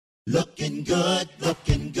Looking good,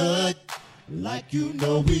 like you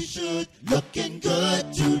know we should. Looking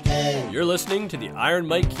good today. You're listening to the Iron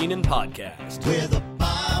Mike Keenan Podcast. With a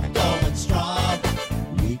bomb going strong,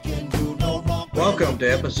 we can do no wrong. Welcome to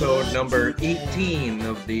episode number 18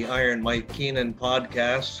 of the Iron Mike Keenan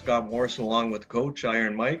Podcast. Scott Morrison along with Coach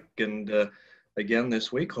Iron Mike. And again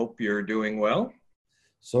this week, hope you're doing well.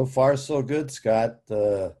 So far, so good, Scott.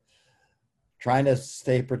 Trying to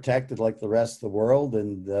stay protected like the rest of the world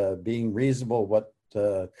and being reasonable what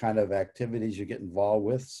kind of activities you get involved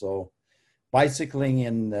with. So bicycling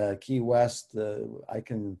in Key West, I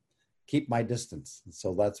can keep my distance.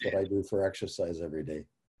 So that's what I do for exercise every day.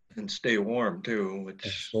 And stay warm too,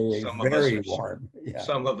 which some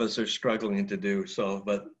of us are struggling to do. So,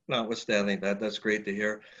 but notwithstanding that, that's great to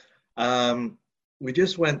hear. We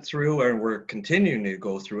just went through, and we're continuing to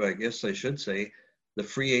go through, I guess I should say, the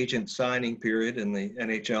free agent signing period in the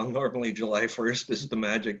NHL. Normally July 1st is the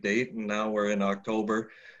magic date, and now we're in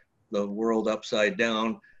October, the world upside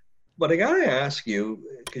down. But I got to ask you,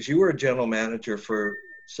 because you were a general manager for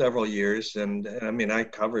several years, and I mean, I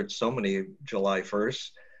covered so many July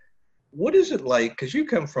 1st. What is it like? Because you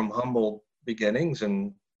come from humble beginnings,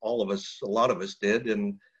 and a lot of us did.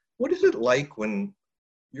 And what is it like when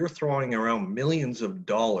you're throwing around millions of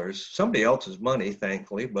dollars, somebody else's money,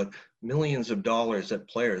 thankfully, but millions of dollars at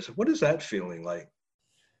players? What is that feeling like?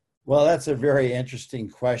 Well, that's a very interesting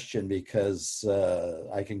question because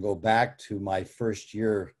I can go back to my first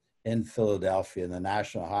year in Philadelphia in the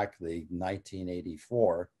National Hockey League,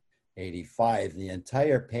 1984, 85. The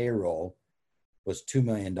entire payroll was $2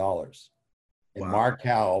 million. And Wow. Mark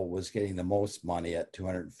Howell was getting the most money at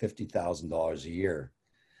 $250,000 a year.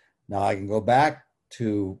 Now I can go back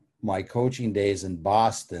to my coaching days in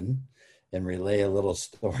Boston and relay a little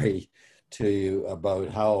story to you about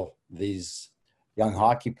how these young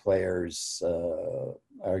hockey players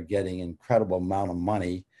are getting incredible amount of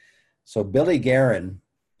money. So Billy Guerin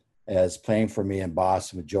is playing for me in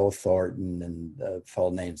Boston with Joe Thornton, and a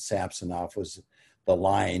fellow named Samsonoff was the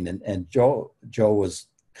line, and Joe was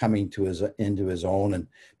coming into his own,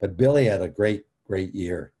 but Billy had a great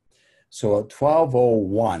year. So at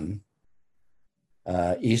 12:01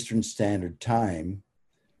 Eastern Standard Time,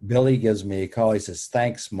 Billy gives me a call. He says,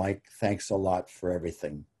 "Thanks, Mike. Thanks a lot for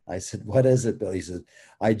everything." I said, "What is it, Billy?" He said,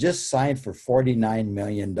 "I just signed for $49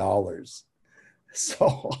 million.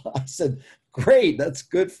 So I said, "Great, that's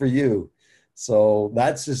good for you." So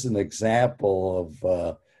that's just an example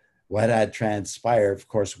of what had transpired. Of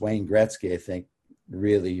course, Wayne Gretzky, I think,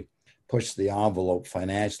 really pushed the envelope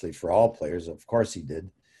financially for all players. Of course he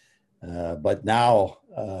did. But now,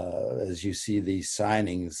 as you see these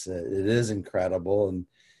signings, it is incredible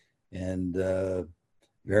and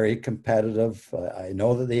very competitive. I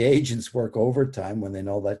know that the agents work overtime when they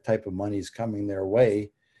know that type of money is coming their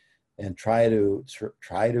way, and try to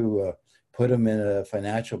put them in a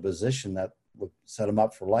financial position that would set them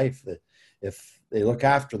up for life. That if they look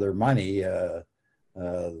after their money,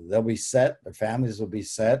 they'll be set. Their families will be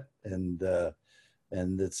set, and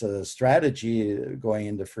it's a strategy going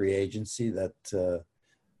into free agency that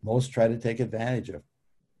most try to take advantage of.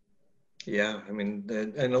 Yeah, I mean,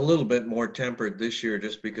 and a little bit more tempered this year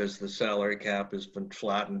just because the salary cap has been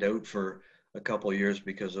flattened out for a couple of years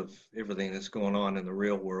because of everything that's going on in the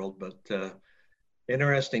real world. But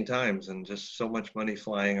interesting times, and just so much money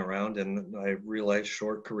flying around. And I realize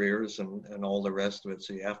short careers and all the rest of it,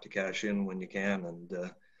 so you have to cash in when you can.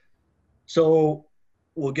 And so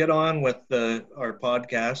we'll get on with our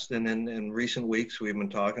podcast. And in recent weeks, we've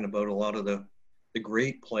been talking about a lot of the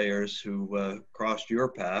great players who crossed your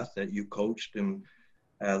path that you coached, and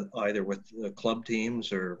either with club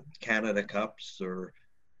teams or Canada Cups or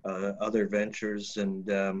other ventures.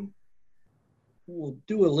 And we'll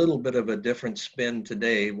do a little bit of a different spin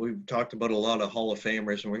today. We've talked about a lot of Hall of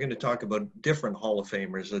Famers, and we're going to talk about different Hall of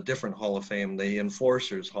Famers, a different Hall of Fame, the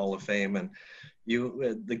Enforcers Hall of Fame. And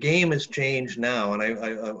the game has changed now, and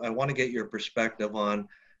I want to get your perspective on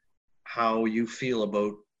how you feel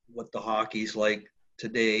about what the hockey's like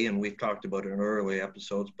today. And we've talked about it in early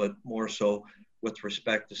episodes, but more so with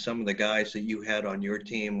respect to some of the guys that you had on your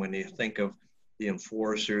team when you think of the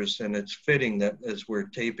Enforcers. And it's fitting that as we're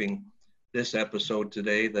taping this episode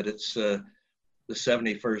today, that it's the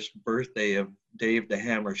 71st birthday of Dave the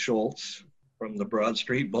Hammer Schultz from the Broad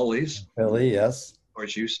Street Bullies. Billy, yes. Of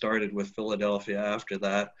course, you started with Philadelphia after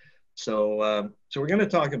that. So we're going to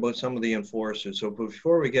talk about some of the Enforcers. So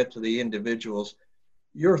before we get to the individuals,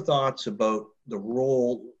 your thoughts about the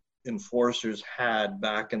role Enforcers had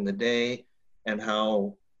back in the day, and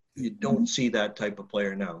how you don't see that type of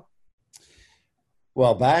player now.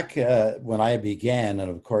 Well, back when I began, and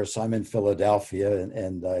of course I'm in Philadelphia,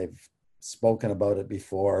 and I've spoken about it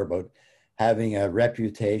before, about having a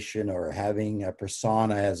reputation or having a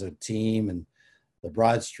persona as a team, and the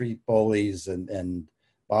Broad Street Bullies, and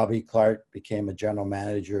Bobby Clark became a general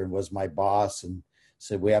manager and was my boss, and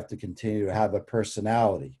said we have to continue to have a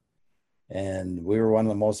personality. And we were one of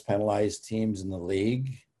the most penalized teams in the league,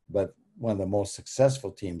 but one of the most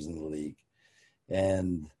successful teams in the league.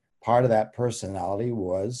 And part of that personality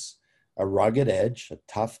was a rugged edge, a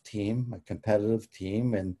tough team, a competitive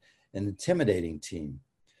team, and an intimidating team.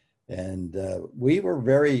 And we were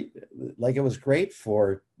very, like, it was great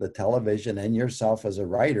for the television and yourself as a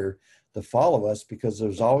writer to follow us, because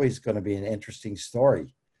there's always going to be an interesting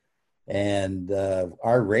story. And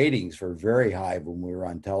our ratings were very high when we were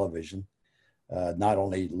on television, not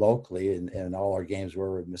only locally, and all our games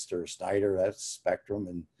were with Mr. Snyder, that's Spectrum,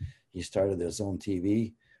 and he started his own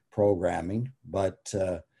TV programming. But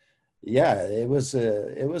yeah, it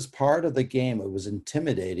was part of the game. It was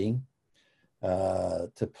intimidating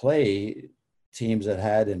to play teams that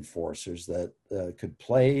had enforcers that could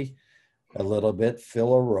play a little bit,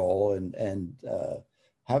 fill a role, and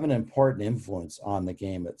have an important influence on the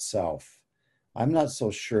game itself. I'm not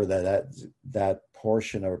so sure that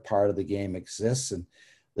portion or part of the game exists, and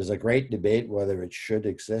there's a great debate whether it should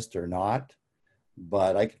exist or not.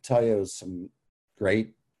 But I can tell you some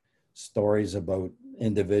great stories about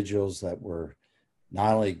individuals that were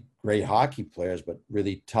not only great hockey players, but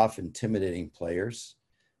really tough, intimidating players,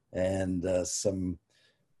 and some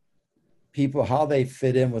people, how they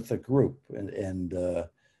fit in with the group. And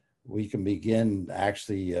we can begin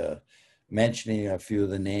actually mentioning a few of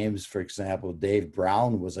the names. For example, Dave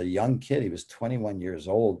Brown was a young kid. He was 21 years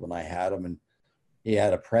old when I had him, and he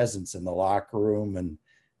had a presence in the locker room.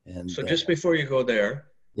 And So just before you go there,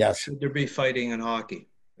 yes, should there be fighting in hockey?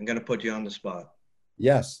 I'm going to put you on the spot.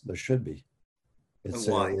 yes, there should be. It's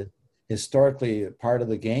And why? Historically part of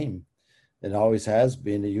the game. It always has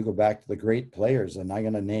been. You go back to the great players, and I'm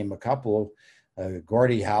going to name a couple.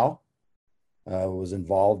 Gordie Howe was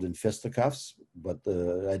involved in fisticuffs, but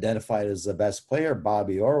identified as the best player.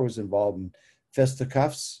 Bobby Orr was involved in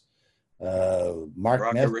fisticuffs. Mark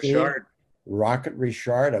Rocket Messier, Richard. Rocket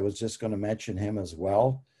Richard, I was just going to mention him as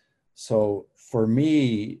well. So for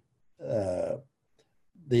me,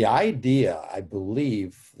 the idea, I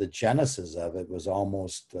believe, the genesis of it was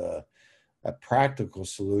almost a practical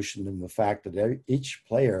solution in the fact that each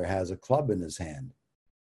player has a club in his hand.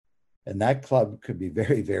 And that club could be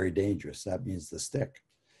very, very dangerous. That means the stick.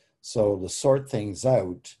 So to sort things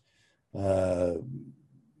out, the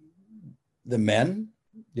men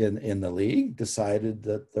in the league decided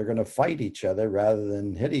that they're going to fight each other rather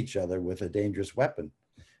than hit each other with a dangerous weapon.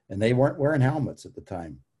 And they weren't wearing helmets at the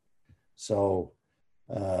time. So,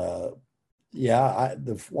 yeah,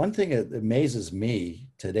 the one thing that amazes me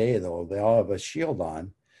today, though, they all have a shield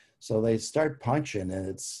on. So they start punching, and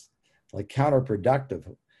it's like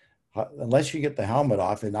counterproductive unless you get the helmet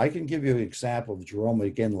off. And I can give you an example of Jerome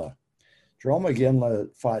McGinley. Jerome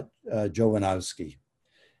McGinley fought Jovanovski.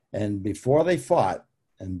 And before they fought,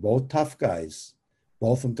 and both tough guys,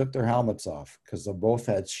 both of them took their helmets off because they both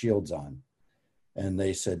had shields on. And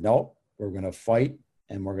they said, nope, we're going to fight,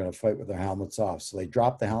 and we're going to fight with our helmets off. So they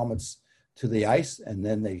dropped the helmets to the ice, and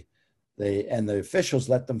then the officials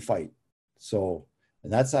let them fight. So,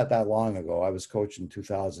 and that's not that long ago. I was coaching in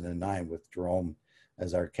 2009 with Jerome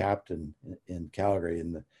as our captain in Calgary.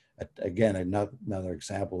 And again, another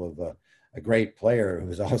example of a great player who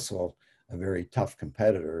was also a very tough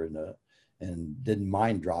competitor, and didn't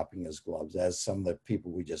mind dropping his gloves, as some of the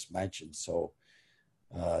people we just mentioned. So,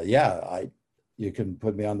 yeah, you can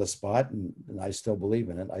put me on the spot, and I still believe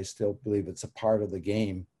in it. I still believe it's a part of the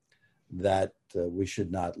game that we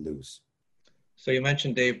should not lose. So you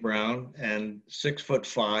mentioned Dave Brown, and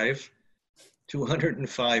 6'5",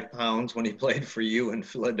 205 pounds when he played for you in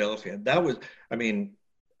Philadelphia. That was, I mean,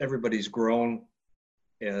 everybody's grown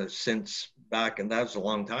since back, and that was a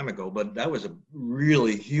long time ago, but that was a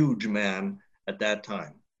really huge man at that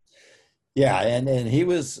time. Yeah, and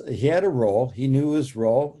he had a role. He knew his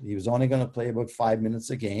role. He was only going to play about 5 minutes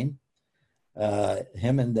a game. He had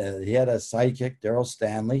a sidekick, Daryl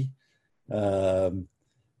Stanley, and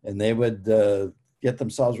they would get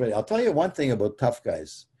themselves ready. I'll tell you one thing about tough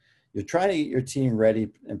guys. You're trying to get your team ready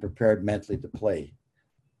and prepared mentally to play.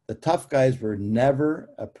 The tough guys were never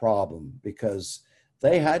a problem because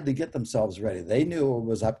they had to get themselves ready. They knew what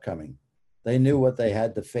was upcoming. They knew what they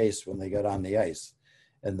had to face when they got on the ice.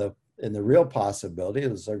 And the real possibility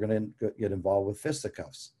is they're going to get involved with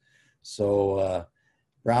fisticuffs. So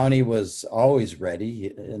Brownie was always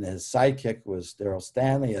ready, and his sidekick was Daryl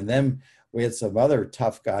Stanley. And then we had some other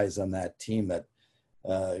tough guys on that team that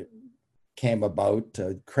came about.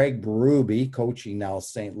 Craig Berube, coaching now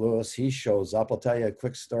St. Louis, he shows up. I'll tell you a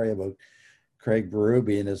quick story about Craig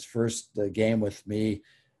Berube. In his first game with me,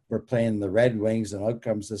 we're playing the Red Wings, and out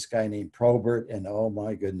comes this guy named Probert, and oh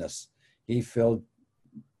my goodness, he filled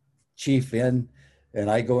Chief in. And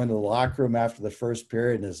I go into the locker room after the first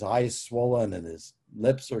period, and his eyes swollen and his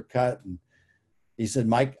lips are cut. And he said,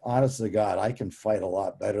 Mike, honest to God, I can fight a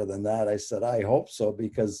lot better than that. I said, I hope so,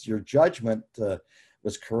 because your judgment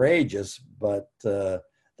was courageous, but the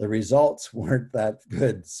results weren't that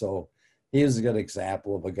good. So he was a good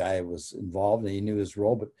example of a guy who was involved and he knew his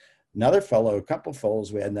role. But another fellow, a couple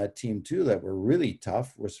fellows we had in that team too that were really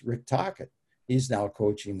tough was Rick Tocchet. He's now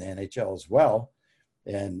coaching the NHL as well,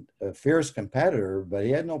 and a fierce competitor, but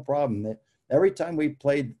he had no problem. Every time we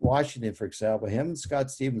played Washington, for example, him and Scott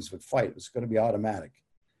Stevens would fight. It was going to be automatic.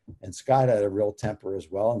 And Scott had a real temper as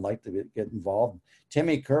well and liked to get involved.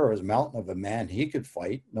 Timmy Kerr was a mountain of a man. He could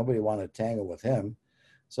fight. Nobody wanted to tangle with him.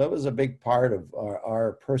 So it was a big part of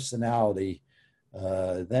our personality.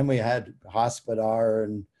 Then we had Hospodar,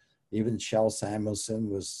 and even Shel Samuelson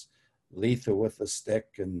was lethal with the stick,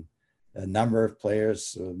 and a number of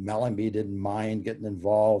players. Mellanby didn't mind getting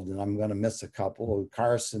involved, and I'm going to miss a couple.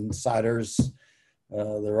 Carson, Sutters,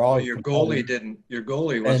 they're all. Well, your goalie didn't. Your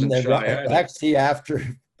goalie wasn't shy. Actually, after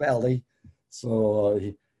Belly, so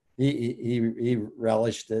he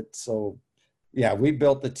relished it. So yeah, we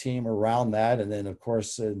built the team around that, and then of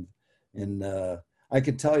course, I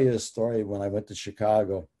could tell you a story when I went to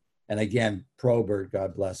Chicago, and again, Probert,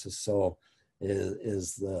 God bless his soul,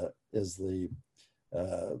 is the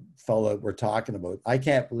fellow that we're talking about. I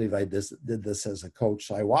can't believe I did this as a coach.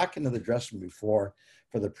 So I walk into the dressing room before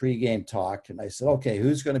for the pregame talk, and I said, okay,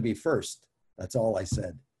 who's going to be first? That's all I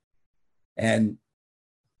said. And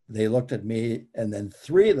they looked at me, and then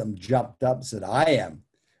three of them jumped up and said, I am.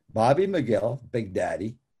 Bobby McGill, Big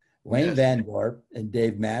Daddy, Wayne Van Dorp, and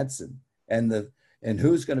Dave Madsen. And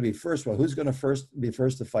who's going to be first? Well, who's going to be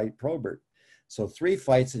first to fight Probert? So 3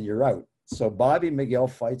 fights and you're out. So Bobby McGill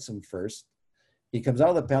fights him first. He comes out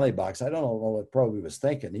of the penalty box. I don't know what Probert was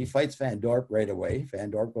thinking. He fights Van Dorp right away.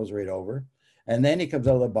 Van Dorp goes right over. And then he comes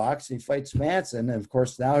out of the box. And he fights Madsen. And, of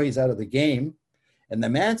course, now he's out of the game. And the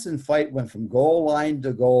Madsen fight went from goal line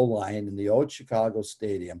to goal line in the old Chicago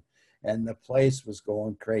Stadium. And the place was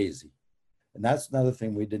going crazy. And that's another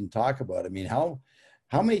thing we didn't talk about. I mean, how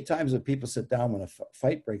many times do people sit down when a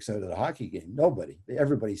fight breaks out at a hockey game? Nobody.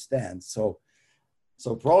 Everybody stands. So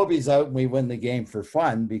Proby's out and we win the game for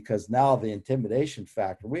fun, because now the intimidation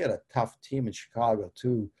factor, we had a tough team in Chicago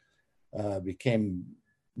too, became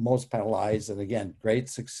most penalized, and again, great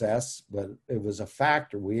success, but it was a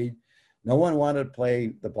factor. No one wanted to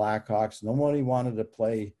play the Blackhawks. Nobody wanted to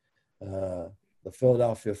play the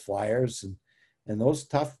Philadelphia Flyers, and those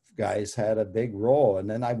tough guys had a big role. And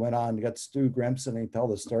then I went on and got Stu Grimson and tell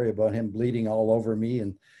the story about him bleeding all over me,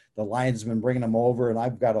 and the linesman bringing him over, and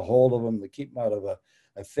I've got a hold of him to keep him out of a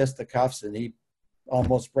fist of cuffs, and he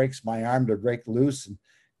almost breaks my arm to break loose. And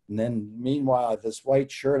then meanwhile, this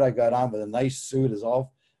white shirt I got on with a nice suit is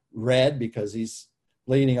all red because he's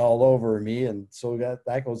bleeding all over me. And so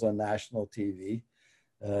that goes on national TV.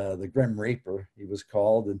 The Grim Reaper, he was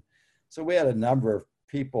called. And so we had a number of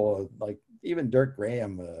people, like even Dirk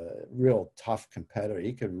Graham, a real tough competitor.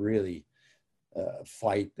 He could really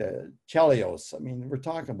fight. Chelios, I mean, we're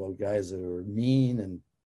talking about guys that were mean and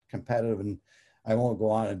competitive, and I won't go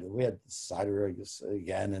on. And we had Cider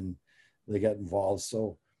again, and they got involved.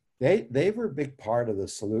 So they were a big part of the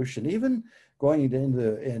solution. Even going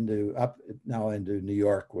into New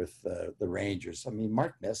York with the Rangers. I mean,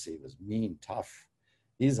 Mark Messier was mean, tough.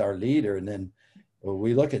 He's our leader. And then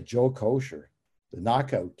we look at Joe Kosher, the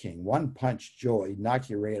knockout king. One punch, Joe, he'd knock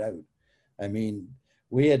you right out. I mean,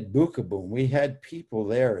 we had Bukaboom. We had people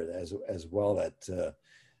there as well that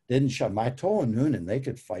didn't shut. Mato and Noonan, they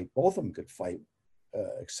could fight. Both of them could fight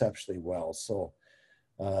exceptionally well. So,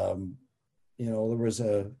 there was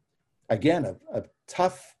a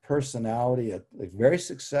tough personality, a very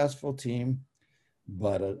successful team,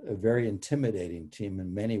 but a very intimidating team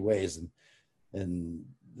in many ways. And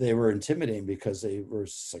they were intimidating because they were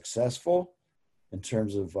successful in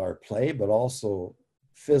terms of our play, but also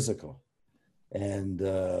physical. And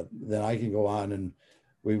then I can go on, and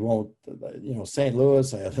we won't, St.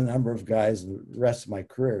 Louis, I had a number of guys the rest of my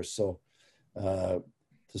career. So to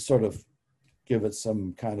sort of give it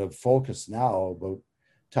some kind of focus now about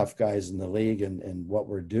tough guys in the league and what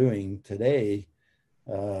we're doing today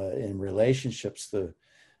in relationships,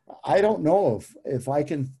 I don't know if I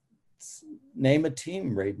can name a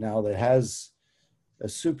team right now that has a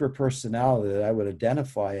super personality that I would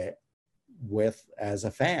identify with as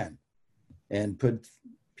a fan, and put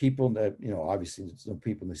people that, obviously there's no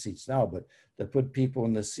people in the seats now, but to put people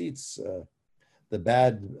in the seats, the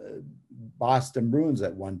bad Boston Bruins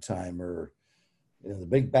at one time, or the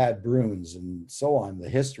big bad Bruins, and so on, the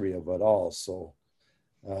history of it all. So,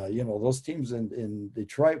 those teams in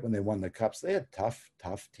Detroit, when they won the Cups, they had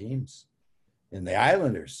tough teams. And the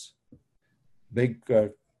Islanders, big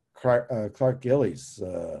Clark Gillies,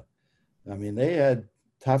 they had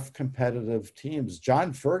tough competitive teams.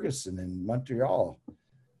 John Ferguson in Montreal.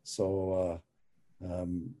 So,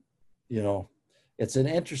 it's an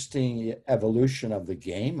interesting evolution of the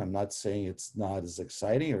game. I'm not saying it's not as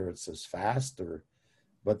exciting or it's as fast,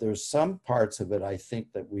 but there's some parts of it I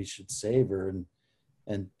think that we should savor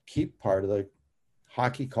and keep part of the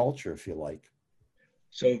hockey culture, if you like.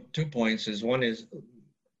 So 2 points is, one is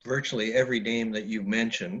virtually every name that you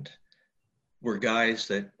mentioned were guys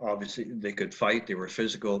that obviously they could fight, they were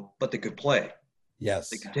physical, but they could play. Yes.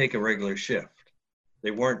 They could take a regular shift.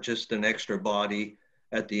 They weren't just an extra body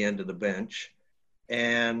at the end of the bench.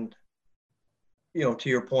 And, to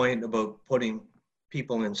your point about putting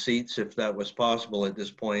people in seats, if that was possible at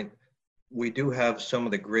this point, we do have some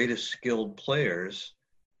of the greatest skilled players,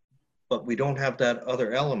 but we don't have that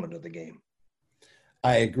other element of the game.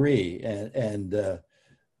 I agree. And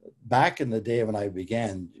back in the day when I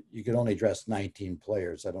began, you could only dress 19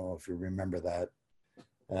 players. I don't know if you remember that.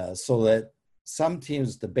 So that some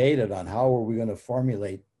teams debated on how are we going to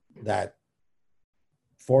formulate that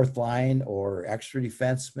fourth line or extra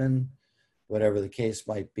defenseman, whatever the case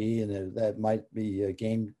might be. And that might be a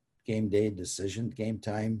game day decision, game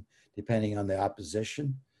time, depending on the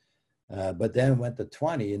opposition. But then went to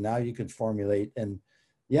 20, and now you can formulate. And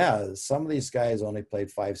yeah, some of these guys only played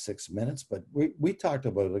 5-6 minutes, but we talked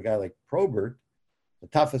about a guy like Probert, the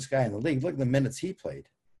toughest guy in the league. Look at the minutes he played.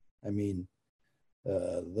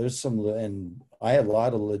 There's some, and I had a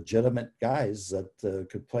lot of legitimate guys that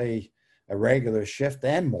could play a regular shift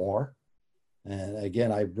and more. And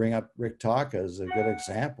again, I bring up Rick Taka as a good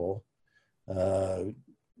example.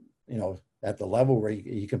 At the level where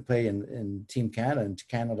he can play in Team Canada and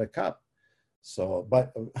Canada Cup. So,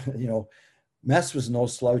 but Mess was no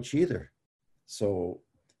slouch either. So,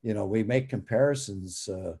 we make comparisons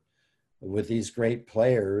with these great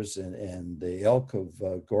players and the ilk of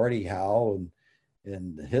Gordie Howe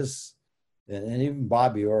and even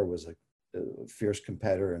Bobby Orr was a fierce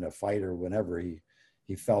competitor and a fighter whenever he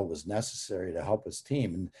felt was necessary to help his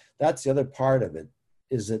team. And that's the other part of it,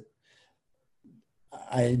 is that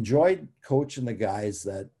I enjoyed coaching the guys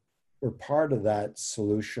that were part of that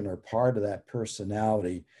solution or part of that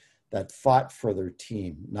personality that fought for their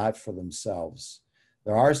team, not for themselves.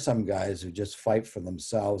 There are some guys who just fight for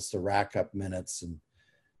themselves to rack up minutes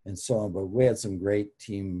and so on, but we had some great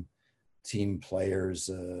team players,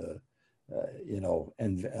 and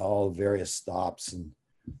all various stops. And,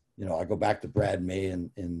 I go back to Brad May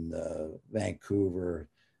in Vancouver.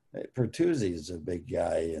 Pertuzzi is a big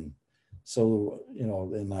guy. And so,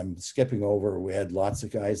 and I'm skipping over, we had lots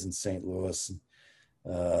of guys in St. Louis.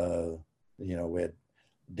 We had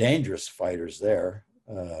dangerous fighters there.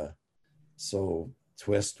 So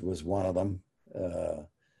Twist was one of them.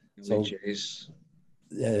 Chase.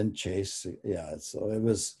 And Chase, yeah. So it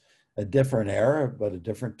was a different era, but a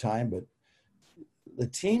different time. But the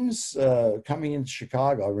teams coming into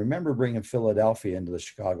Chicago, I remember bringing Philadelphia into the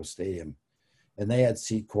Chicago Stadium, and they had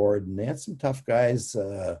Secord, and they had some tough guys,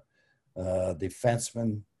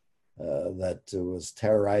 defenseman that was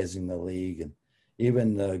terrorizing the league. And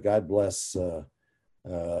even, God bless,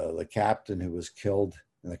 the captain who was killed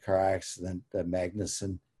in the car accident,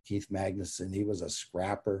 Keith Magnuson, he was a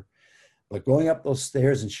scrapper. But going up those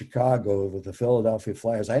stairs in Chicago with the Philadelphia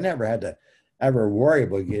Flyers, I never had to ever worry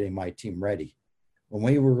about getting my team ready. When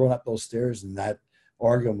we were going up those stairs and that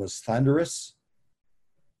organ was thunderous,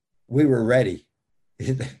 we were ready.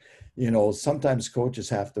 Sometimes coaches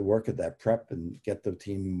have to work at that prep and get the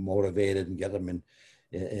team motivated and get them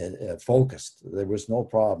in focused. There was no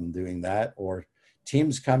problem doing that. Or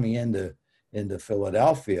teams coming into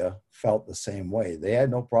Philadelphia felt the same way. They had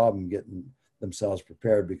no problem getting themselves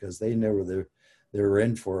prepared because they knew they were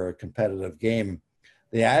in for a competitive game.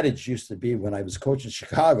 The adage used to be, when I was coaching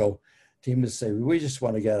Chicago, teams would say, we just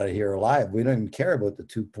want to get out of here alive. We don't even care about the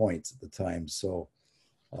 2 points at the time. So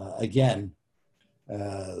again,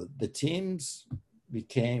 the teams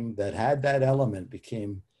that had that element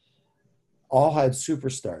all had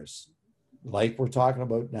superstars, like we're talking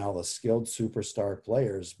about now, the skilled superstar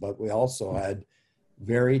players, but we also had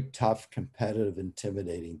very tough, competitive,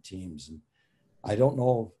 intimidating teams. And I don't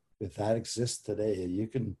know if that exists today. You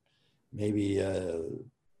can maybe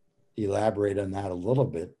elaborate on that a little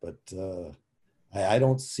bit, but I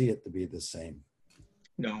don't see it to be the same.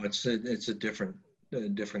 No, it's a different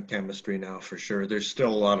chemistry now for sure. There's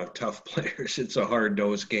still a lot of tough players. It's a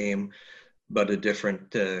hard-nosed game, but a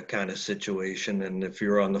different kind of situation. And if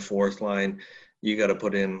you're on the fourth line, you got to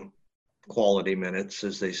put in quality minutes,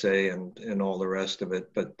 as they say, and all the rest of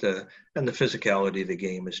it. But and the physicality of the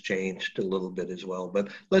game has changed a little bit as well. But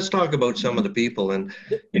let's talk about some of the people. And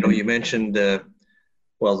you mentioned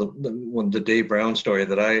well, the Dave Brown story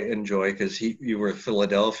that I enjoy, because you were in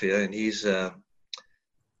Philadelphia, and he's a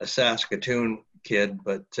Saskatoon kid,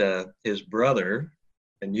 but his brother,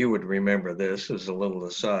 and you would remember this as a little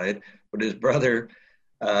aside, but his brother,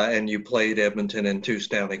 and you played Edmonton in 2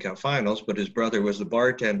 Stanley Cup finals, but his brother was the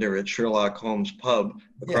bartender at Sherlock Holmes Pub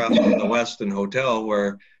across from the Westin Hotel,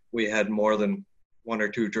 where we had more than 1 or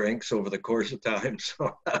 2 drinks over the course of time.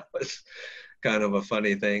 So that was kind of a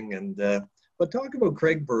funny thing. And but talk about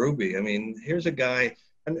Craig Berube. I mean, here's a guy,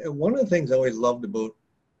 and one of the things I always loved about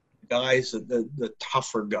guys, the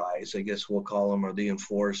tougher guys, I guess we'll call them, are the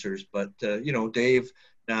enforcers. But Dave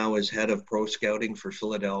now is head of pro scouting for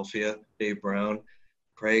Philadelphia. Dave Brown.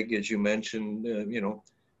 Craig, as you mentioned,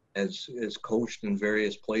 has coached in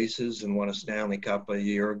various places and won a Stanley Cup a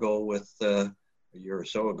year or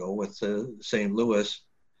so ago with St. Louis.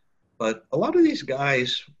 But a lot of these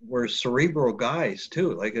guys were cerebral guys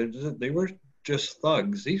too. Like they were just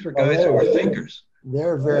thugs. These were guys who were thinkers.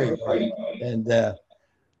 They're very right, and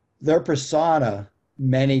their persona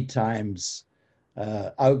many times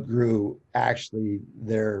outgrew actually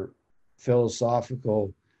their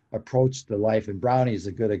philosophical approach to life. And Brownie is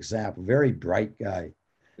a good example. Very bright guy.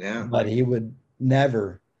 Yeah. But he would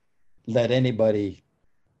never let anybody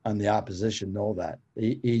on the opposition know that.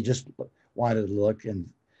 He just wanted to look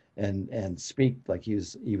and speak like he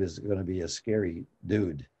was going to be a scary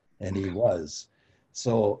dude, and he was.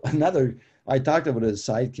 So I talked about his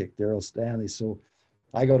sidekick, Daryl Stanley. So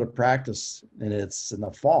I go to practice, and it's in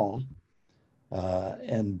the fall,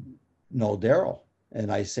 and no Daryl.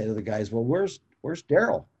 And I say to the guys, well, where's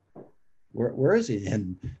Daryl? Where is he?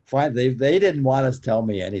 And finally, they didn't want to tell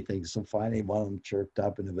me anything. So finally, one of them chirped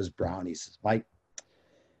up, and it was Brown. He says, Mike,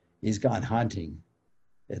 he's gone hunting.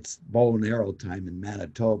 It's bow and arrow time in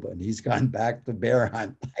Manitoba, and he's gone back to bear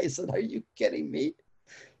hunt. I said, are you kidding me?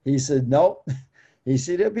 He said, no. He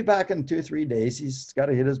said, he'll be back in 2-3 days. He's got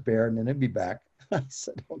to hit his bear, and then he'll be back. I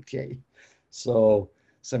said, okay. So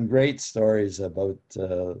some great stories about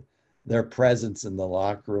their presence in the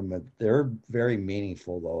locker room. They're very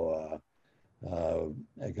meaningful, though.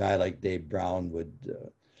 A guy like Dave Brown would,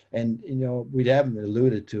 and we haven't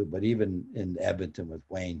alluded to it, but even in Edmonton with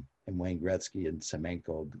Wayne Gretzky and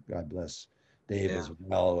Semenko, God bless Dave as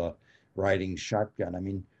well, riding shotgun. I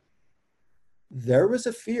mean, there was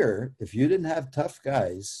a fear, if you didn't have tough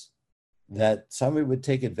guys, that somebody would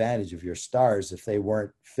take advantage of your stars if they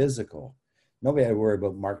weren't physical. Nobody had to worry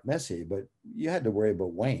about Mark Messier, but you had to worry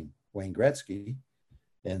about Wayne Gretzky.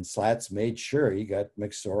 And Slats made sure he got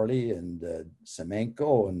McSorley and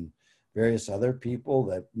Semenko and various other people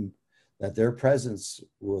that their presence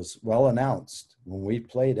was well announced when we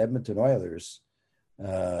played Edmonton Oilers.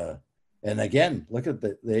 And again, look at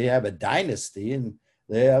they have a dynasty and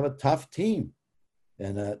they have a tough team.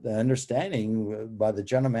 And the understanding by the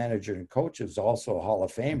general manager and coach is also a Hall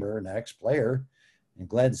of Famer, an ex-player, and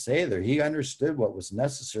Glenn Sather. He understood what was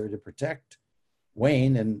necessary to protect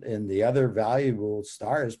Wayne and the other valuable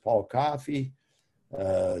stars, Paul Coffey,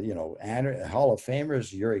 Hall of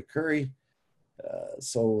Famers, Yuri Curry.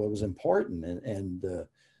 So it was important. And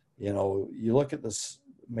you look at this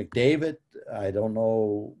McDavid, I don't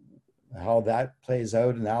know how that plays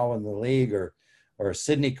out now in the league, or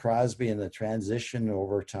Sidney Crosby in the transition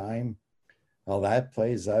over time, how that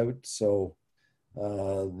plays out. So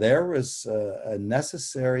there was a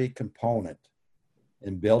necessary component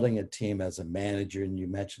in building a team as a manager. And you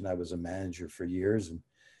mentioned I was a manager for years,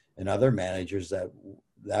 and other managers,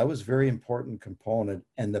 that was a very important component.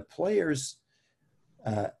 And the players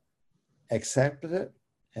accepted it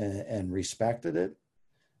and respected it.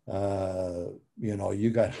 You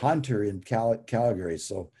got Hunter in Calgary.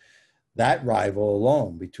 So that rival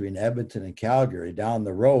alone between Edmonton and Calgary down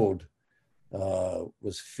the road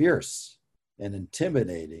was fierce and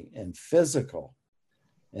intimidating and physical.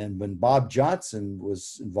 And when Bob Johnson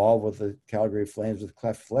was involved with the Calgary Flames with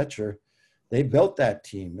Cliff Fletcher, they built that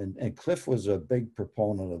team. And Cliff was a big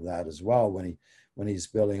proponent of that as well when he's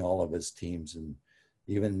building all of his teams. And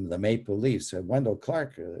even the Maple Leafs, Wendell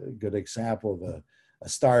Clark, a good example of a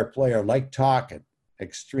star player like Tocchet,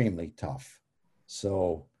 extremely tough.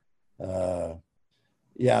 So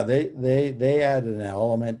Yeah, they added an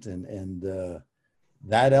element, and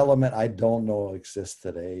that element I don't know exists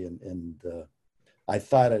today, and I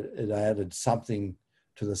thought it added something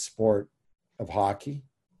to the sport of hockey.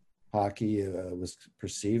 Hockey was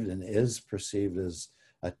perceived and is perceived as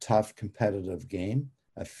a tough competitive game,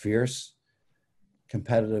 a fierce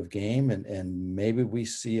competitive game, and maybe we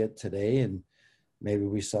see it today, and maybe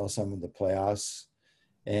we saw some of the playoffs.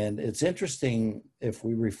 And it's interesting if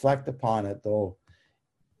we reflect upon it, though.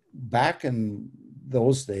 Back in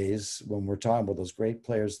those days, when we're talking about those great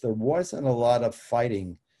players, there wasn't a lot of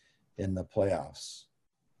fighting in the playoffs,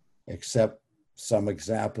 except some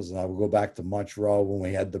examples. And I will go back to Montreal when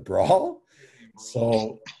we had the brawl.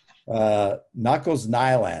 So Knuckles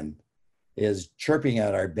Nyland is chirping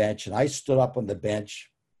at our bench, and I stood up on the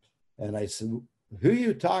bench and I said, "Who are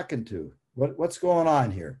you talking to? What's going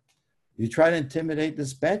on here? You try to intimidate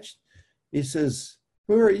this bench?" He says,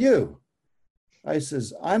 "Who are you?" I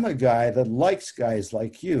says, "I'm a guy that likes guys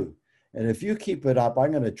like you. And if you keep it up,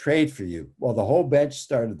 I'm going to trade for you." Well, the whole bench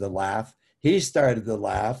started to laugh. He started to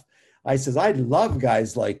laugh. I says, "I love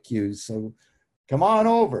guys like you. So come on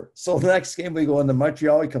over." So the next game we go into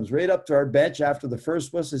Montreal, he comes right up to our bench after the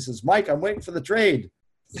first whistle. He says, "Mike, I'm waiting for the trade."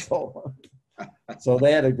 So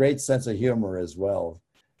they had a great sense of humor as well,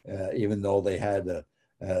 even though they had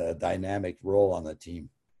a dynamic role on the team.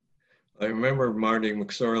 I remember Marty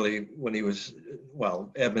McSorley when he was,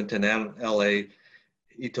 Edmonton and LA,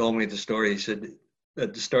 he told me the story. He said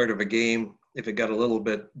at the start of a game, if it got a little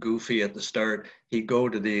bit goofy at the start, he'd go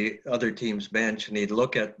to the other team's bench and he'd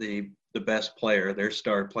look at the best player, their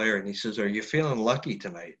star player, and he says, "Are you feeling lucky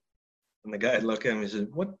tonight?" And the guy would look at him and he says,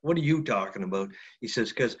 What are you talking about?" He says,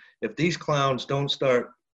 "Because if these clowns don't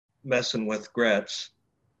start messing with Gretz,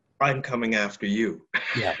 I'm coming after you."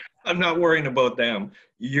 Yeah. "I'm not worrying about them.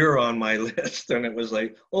 You're on my list." And it was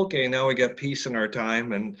like, okay, now we got peace in our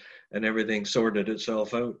time, and everything sorted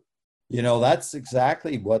itself out. That's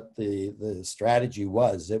exactly what the strategy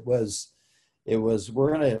was. It was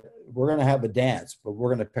we're gonna have a dance, but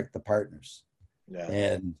we're gonna pick the partners.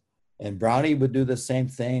 Yeah. And Brownie would do the same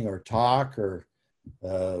thing, or Talk, or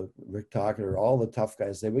Rick Tocchet, or all the tough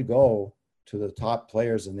guys. They would go to the top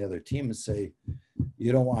players in the other team and say,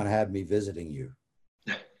 "You don't want to have me visiting you.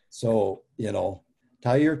 So,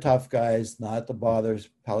 tell your tough guys not to bother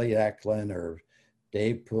Pelly Eklund or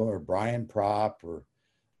Dave Poole or Brian Propp or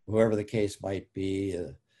whoever the case might be."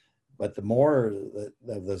 But the more of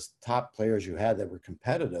the top players you had that were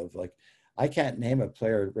competitive, like I can't name a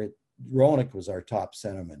player. Roenick was our top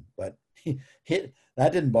centerman, but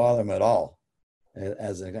that didn't bother him at all.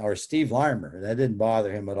 Or Steve Larmer, that didn't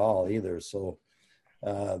bother him at all either. So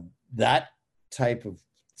that type of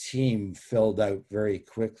team filled out very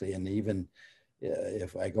quickly. And even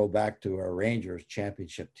if I go back to our Rangers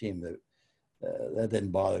championship team, that didn't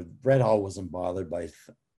bother. Brett Hall wasn't bothered by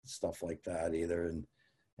stuff like that either.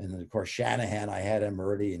 And of course, Shanahan, I had him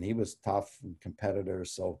early, and he was tough and competitor.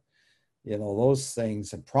 So, those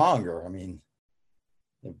things. And Pronger, I mean,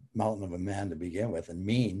 the mountain of a man to begin with, and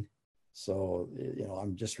mean. So,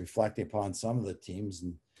 I'm just reflecting upon some of the teams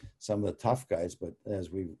and some of the tough guys. But as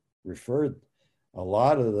we referred, a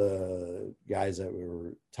lot of the guys that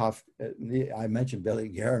were tough, I mentioned Billy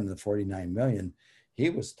Guerin, the $49 million. He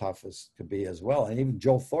was tough as could be as well. And even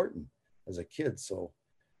Joe Thornton as a kid. So,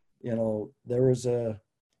 there was a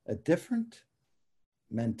different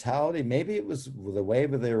mentality. Maybe it was the way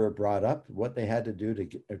that they were brought up, what they had to do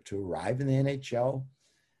to arrive in the NHL.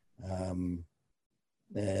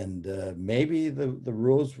 And maybe the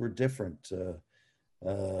rules were different.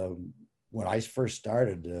 When I first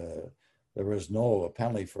started, there was no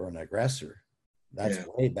penalty for an aggressor. That's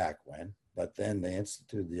way back when. But then they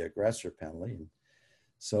instituted the aggressor penalty. And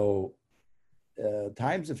so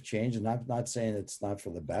times have changed, and I'm not saying it's not for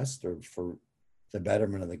the best or for the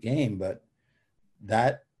betterment of the game, but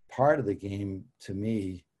that part of the game, to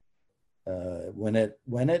me, when it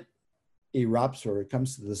erupts or it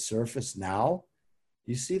comes to the surface now,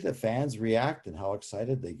 you see the fans react and how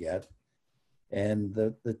excited they get. And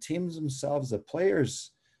the teams themselves, the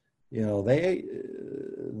players, they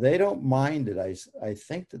don't mind it. I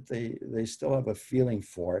think that they still have a feeling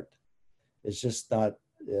for it. It's just not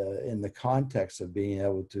in the context of being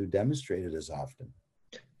able to demonstrate it as often.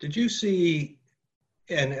 Did you see,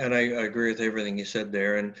 and I agree with everything you said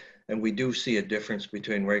there, and we do see a difference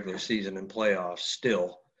between regular season and playoffs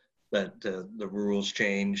still, that the rules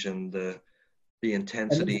change and the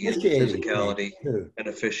intensity and physicality and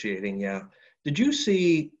officiating. Yeah. Did you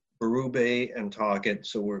see Berube and Tocchet?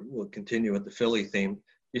 So we'll continue with the Philly theme.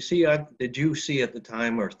 Did you see at the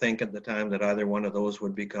time, or think at the time, that either one of those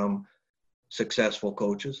would become successful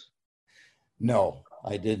coaches? No,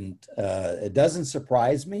 I didn't. It doesn't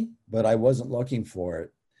surprise me, but I wasn't looking for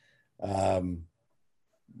it.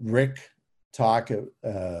 Rick Talk, he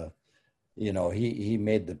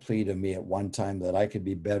made the plea to me at one time that I could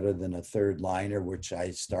be better than a third liner, which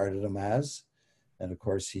I started him as. And of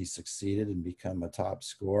course, he succeeded and become a top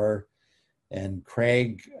scorer. And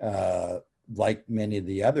Craig, like many of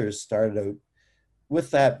the others, started out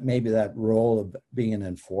with maybe that role of being an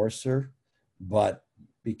enforcer, but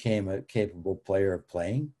became a capable player of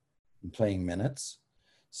playing minutes.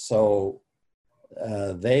 So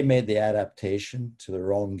they made the adaptation to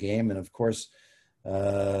their own game. And of course,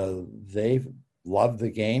 they loved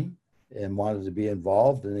the game and wanted to be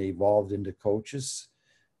involved, and they evolved into coaches,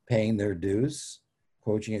 paying their dues,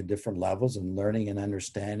 coaching at different levels and learning and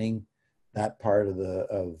understanding that part of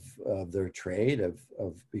their trade of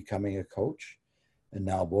becoming a coach. And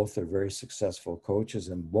now both are very successful coaches,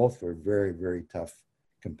 and both are very, very tough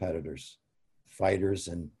competitors, fighters,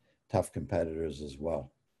 and tough competitors as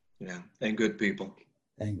well. Yeah, and good people.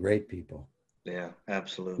 And great people. Yeah,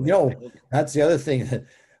 absolutely. That's the other thing.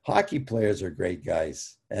 Hockey players are great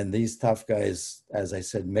guys. And these tough guys, as I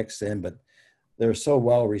said, mix in, but they're so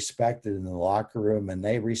well respected in the locker room, and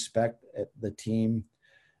they respect the team.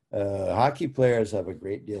 Hockey players have a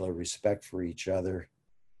great deal of respect for each other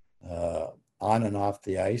on and off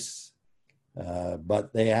the ice.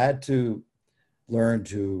 But they had to learn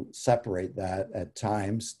to separate that at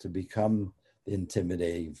times to become the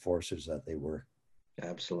intimidating forces that they were.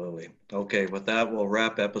 Absolutely. Okay, with that, we'll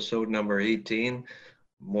wrap episode number 18.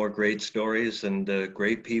 More great stories and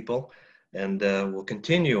great people. And we'll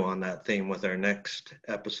continue on that theme with our next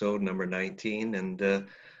episode, number 19. And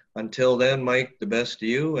until then, Mike, the best to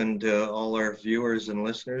you and all our viewers and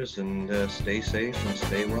listeners, and stay safe and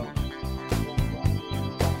stay well.